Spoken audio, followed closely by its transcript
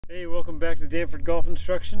Hey, welcome back to Danford Golf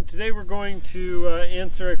Instruction. Today we're going to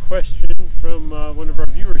answer a question from one of our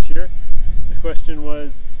viewers here. This question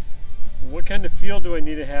was, what kind of feel do I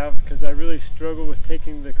need to have, because I really struggle with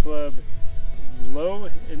taking the club low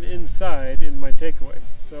and inside in my takeaway.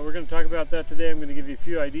 So we're going to talk about that today. I'm going to give you a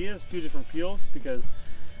few ideas, a few different feels, because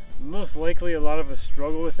most likely a lot of us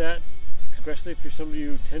struggle with that, especially if you're somebody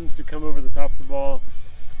who tends to come over the top of the ball.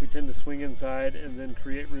 We tend to swing inside and then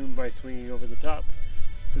create room by swinging over the top.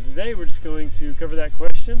 So today we're just going to cover that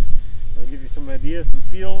question. I'll give you some ideas, some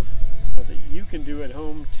feels that you can do at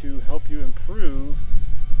home to help you improve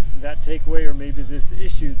that takeaway, or maybe this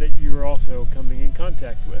issue that you are also coming in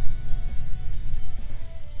contact with.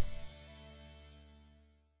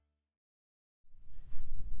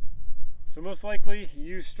 So most likely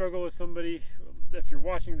you struggle with somebody, if you're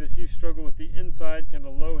watching this, you struggle with the inside kind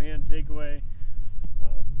of low hand takeaway.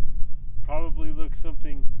 Probably looks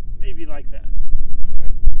something maybe like that.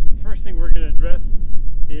 Alright, so the first thing we're going to address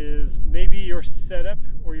is maybe your setup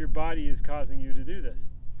or your body is causing you to do this.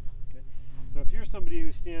 Okay? So if you're somebody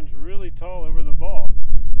who stands really tall over the ball,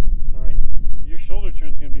 alright, your shoulder turn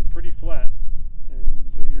is going to be pretty flat. And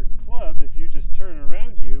so your club, if you just turn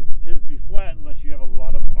around you, tends to be flat unless you have a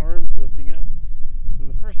lot of arms lifting up. So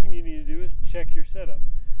the first thing you need to do is check your setup.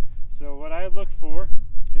 So what I look for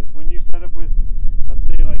is when you set up with, let's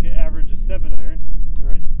say like an average of 7-iron, all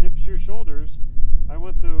right, the tips of your shoulders, I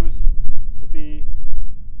want those to be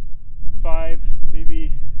 5,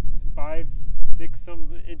 maybe 5, 6 some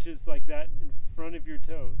inches like that in front of your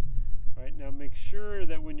toes. All right, now make sure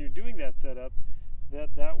that when you're doing that setup,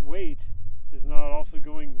 that weight is not also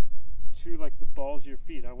going to like the balls of your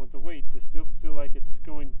feet. I want the weight to still feel like it's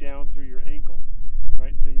going down through your ankle. All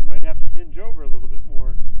right, so you might have to hinge over a little bit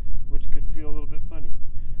more, which could feel a little bit funny.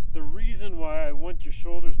 The reason why I want your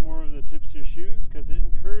shoulders more over the tips of your shoes, because it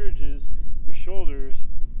encourages your shoulders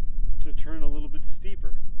to turn a little bit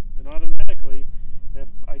steeper. And automatically, if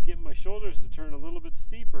I get my shoulders to turn a little bit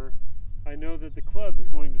steeper, I know that the club is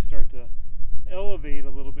going to start to elevate a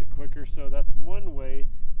little bit quicker. So that's one way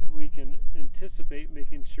that we can anticipate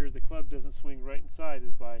making sure the club doesn't swing right inside,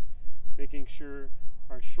 is by making sure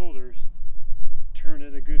our shoulders turn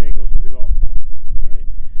at a good angle to the golf ball. All right.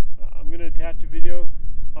 I'm going to attach a video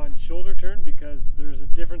on shoulder turn, because there's a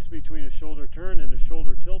difference between a shoulder turn and a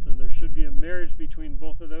shoulder tilt, and there should be a marriage between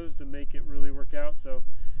both of those to make it really work out. So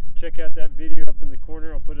check out that video up in the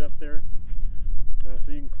corner. I'll put it up there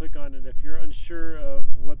so you can click on it if you're unsure of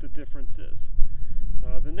what the difference is.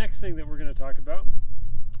 The next thing that we're going to talk about,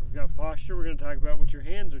 we've got posture. We're going to talk about what your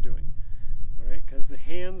hands are doing. All right, because the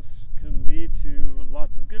hands can lead to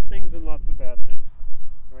lots of good things and lots of bad things.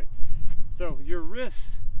 All right, so your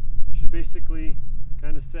wrists should basically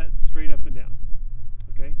kind of set straight up and down.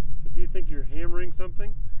 Okay, so if you think you're hammering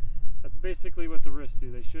something, that's basically what the wrists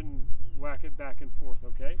do. They shouldn't whack it back and forth.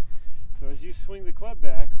 Okay, so as you swing the club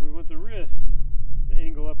back, we want the wrists to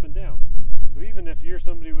angle up and down. So even if you're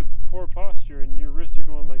somebody with poor posture and your wrists are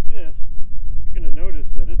going like this, you're going to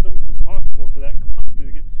notice that it's almost impossible for that club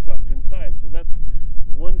to get sucked inside. So that's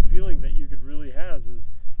one feeling that you could really have, is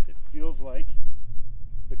it feels like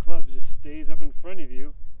the club just stays up in front of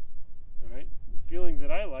you. All right, the feeling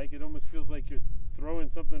that I like, it almost feels like you're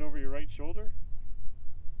throwing something over your right shoulder.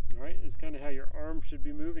 All right, is kind of how your arm should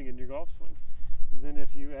be moving in your golf swing. And then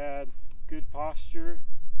if you add good posture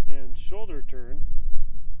and shoulder turn,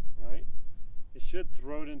 all right, it should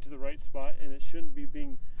throw it into the right spot, and it shouldn't be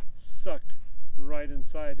being sucked right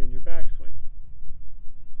inside in your backswing.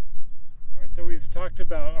 All right, so we've talked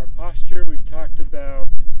about our posture, we've talked about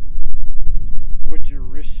what your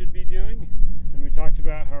wrist should be doing, and we talked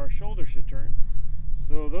about how our shoulder should turn.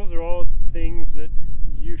 So those are all things that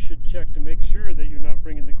you should check to make sure that you're not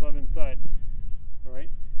bringing the club inside. All right,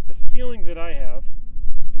 the feeling that I have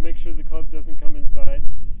to make sure the club doesn't come inside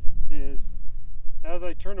is, as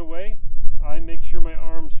I turn away, I make sure my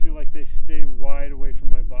arms feel like they stay wide away from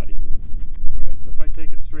my body. All right, so if I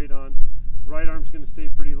take it straight on, right arm's going to stay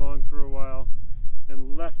pretty long for a while,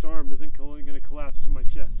 and left arm isn't going to collapse to my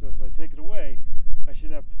chest. So as I take it away, I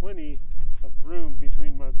should have plenty of room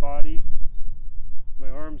between my body, my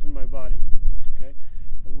arms, and my body. Okay,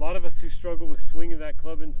 a lot of us who struggle with swinging that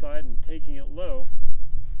club inside and taking it low,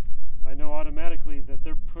 I know automatically that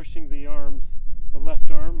they're pushing the arms, the left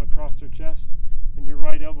arm across their chest, and your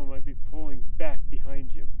right elbow might be pulling back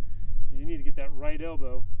behind you. So you need to get that right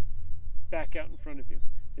elbow back out in front of you.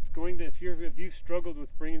 It's going to, if you've struggled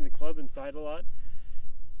with bringing the club inside a lot,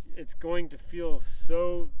 it's going to feel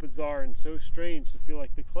so bizarre and so strange to feel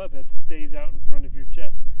like the club head stays out in front of your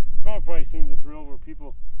chest. You've all probably seen the drill where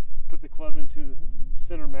people put the club into the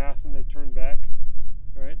center mass and they turn back.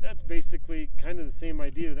 All right, that's basically kind of the same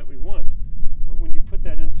idea that we want. But when you put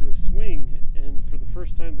that into a swing, and for the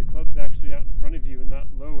first time the club's actually out in front of you and not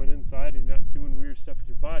low and inside, and you're not doing weird stuff with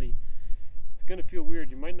your body, it's going to feel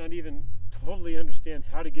weird. You might not even totally understand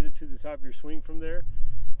how to get it to the top of your swing from there,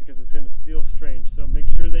 because it's going to feel strange. So make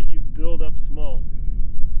sure that you build up small.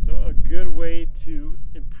 So a good way to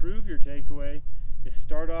improve your takeaway is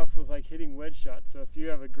start off with like hitting wedge shots. So if you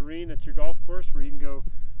have a green at your golf course where you can go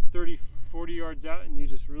 30, 40 yards out, and you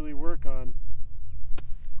just really work on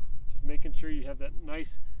just making sure you have that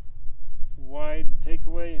nice wide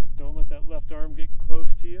takeaway, and don't let that left arm get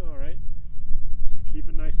close to you. All right, just keep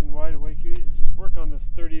it nice and wide away to you, and just work on those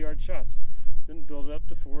 30-yard shots. Then build it up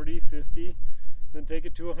to 40, 50, then take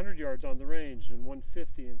it to 100 yards on the range, and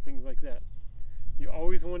 150, and things like that. You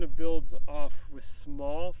always want to build off with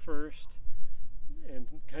small first and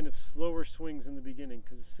kind of slower swings in the beginning,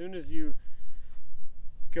 because as soon as you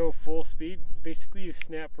go full speed, basically you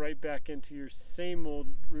snap right back into your same old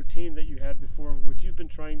routine that you had before, which you've been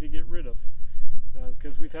trying to get rid of,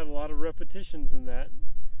 because we've had a lot of repetitions in that,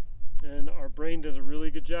 and our brain does a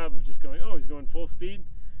really good job of just going, oh, he's going full speed,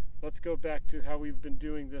 let's go back to how we've been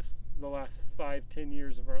doing this the last 5-10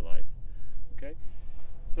 years of our life. Okay,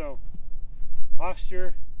 so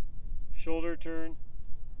posture, shoulder turn,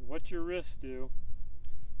 what your wrists do,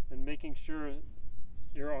 and making sure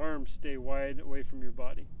your arms stay wide away from your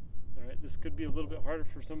body. All right, this could be a little bit harder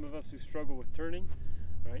for some of us who struggle with turning.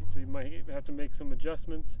 All right, so you might have to make some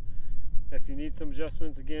adjustments. If you need some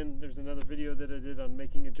adjustments, again, there's another video that I did on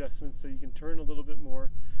making adjustments so you can turn a little bit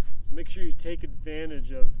more. So make sure you take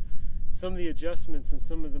advantage of some of the adjustments and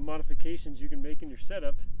some of the modifications you can make in your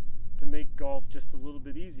setup to make golf just a little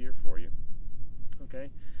bit easier for you. Okay,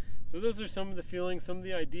 so those are some of the feelings, some of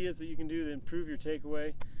the ideas that you can do to improve your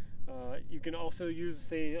takeaway. You can also use,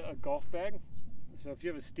 say, a golf bag. So if you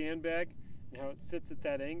have a stand bag and how it sits at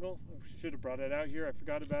that angle, I should have brought it out here, I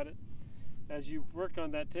forgot about it. As you work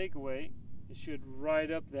on that takeaway, you should ride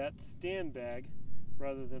up that stand bag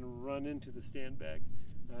rather than run into the stand bag.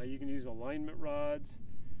 You can use alignment rods.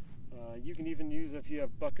 You can even use, if you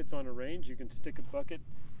have buckets on a range, you can stick a bucket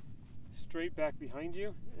straight back behind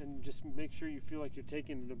you and just make sure you feel like you're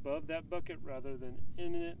taking it above that bucket rather than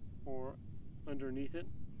in it or underneath it.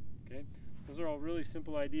 Okay, those are all really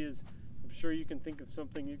simple ideas. I'm sure you can think of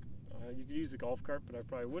something. You could use a golf cart, but I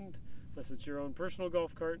probably wouldn't unless it's your own personal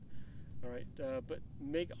golf cart. All right, but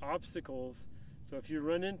make obstacles so if you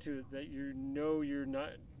run into it that you know you're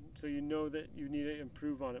not, so you know that you need to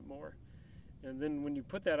improve on it more. And then when you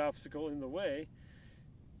put that obstacle in the way,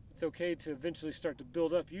 it's okay to eventually start to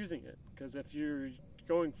build up using it, because if you're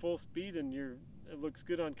going full speed and it looks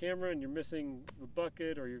good on camera and you're missing the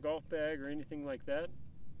bucket or your golf bag or anything like that,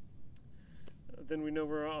 then we know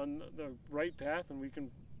we're on the right path and we can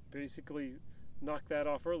basically knock that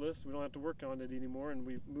off our list. We don't have to work on it anymore, and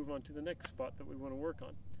we move on to the next spot that we want to work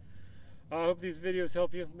on. I hope these videos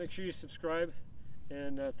help you. Make sure you subscribe,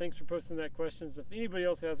 and thanks for posting that questions. If anybody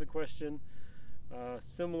else has a question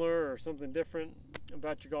similar or something different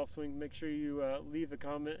about your golf swing, make sure you leave a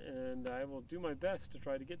comment, and I will do my best to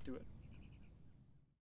try to get to it.